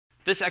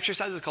This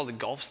exercise is called a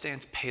golf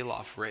stance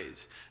Pallof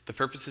raise. The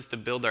purpose is to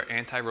build our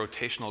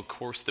anti-rotational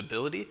core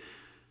stability,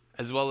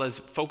 as well as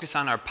focus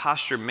on our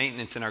posture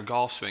maintenance in our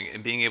golf swing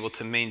and being able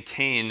to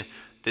maintain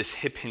this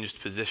hip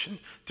hinged position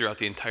throughout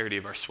the entirety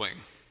of our swing.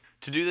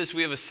 To do this,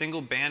 we have a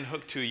single band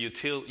hooked to a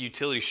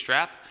utility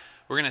strap.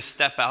 We're going to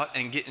step out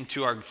and get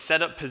into our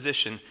setup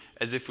position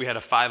as if we had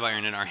a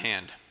 5-iron in our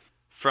hand.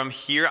 From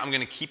here, I'm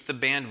going to keep the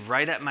band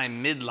right at my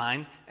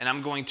midline, and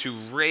I'm going to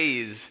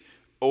raise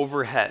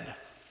overhead.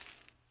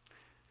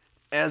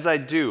 As I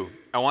do,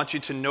 I want you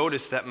to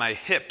notice that my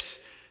hips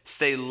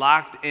stay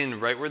locked in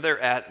right where they're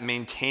at,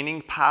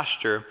 maintaining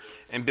posture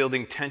and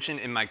building tension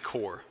in my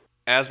core.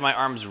 As my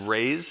arms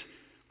raise,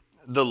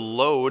 the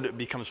load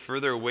becomes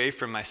further away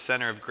from my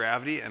center of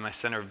gravity and my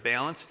center of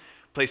balance,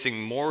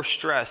 placing more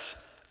stress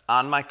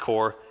on my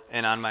core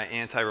and on my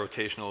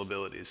anti-rotational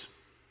abilities.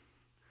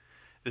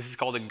 This is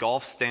called a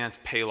golf stance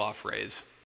Pallof raise.